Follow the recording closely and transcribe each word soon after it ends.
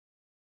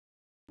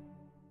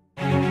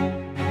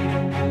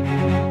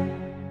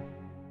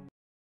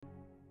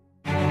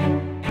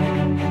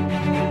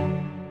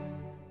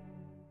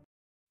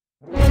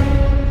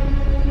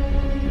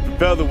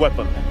Prepare the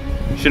weapon.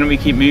 Shouldn't we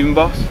keep moving,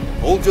 boss?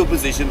 Hold your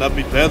position and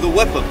prepare the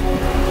weapon.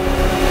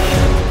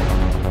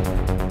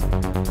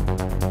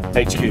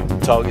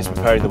 HQ, target's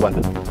preparing the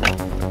weapon.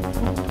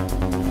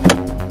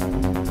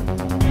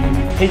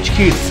 HQ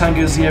to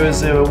Tango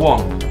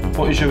 001.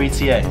 What is your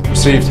ETA?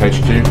 Received,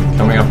 HQ.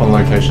 Coming up on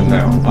location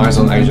now. Eyes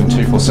on Agent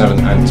 247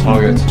 and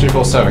target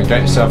 247.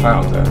 Get yourself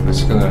out of there. This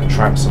is going to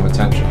attract some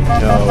attention.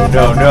 No. They've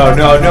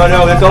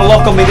got a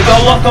lock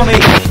on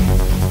me.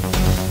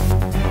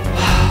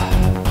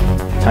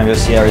 Tango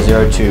Sierra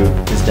 02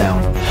 is down.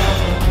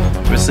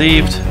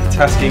 Received.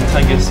 Tasking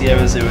Tango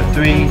Sierra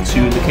 03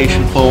 to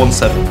location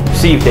 417.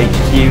 Received,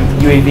 HQ.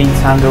 UAV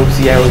Tango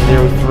Sierra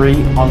 03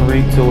 en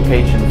route to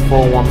location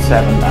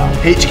 417 now.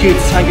 HQ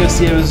to Tango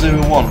Sierra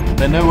 01.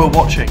 They know we're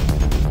watching.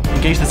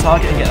 Engage the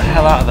target and get the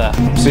hell out of there.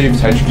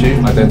 Received,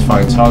 HQ.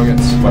 Identifying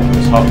targets. Weapon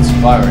is hot.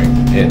 Firing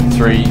in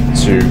 3,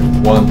 2,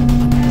 1.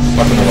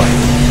 Weapon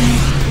away.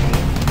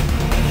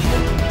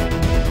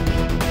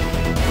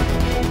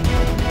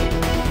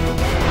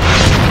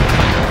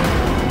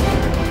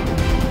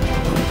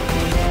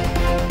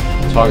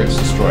 Targets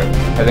destroyed.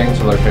 Heading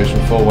to location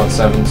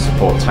 417 to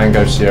support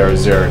Tango Sierra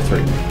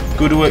 03.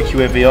 Good work,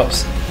 UAV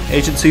Ops.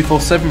 Agent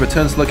 247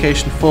 returns to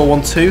location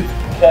 412.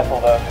 Careful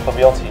though, they'll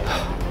be onto you.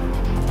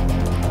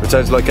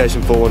 Return to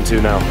location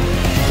 412 now.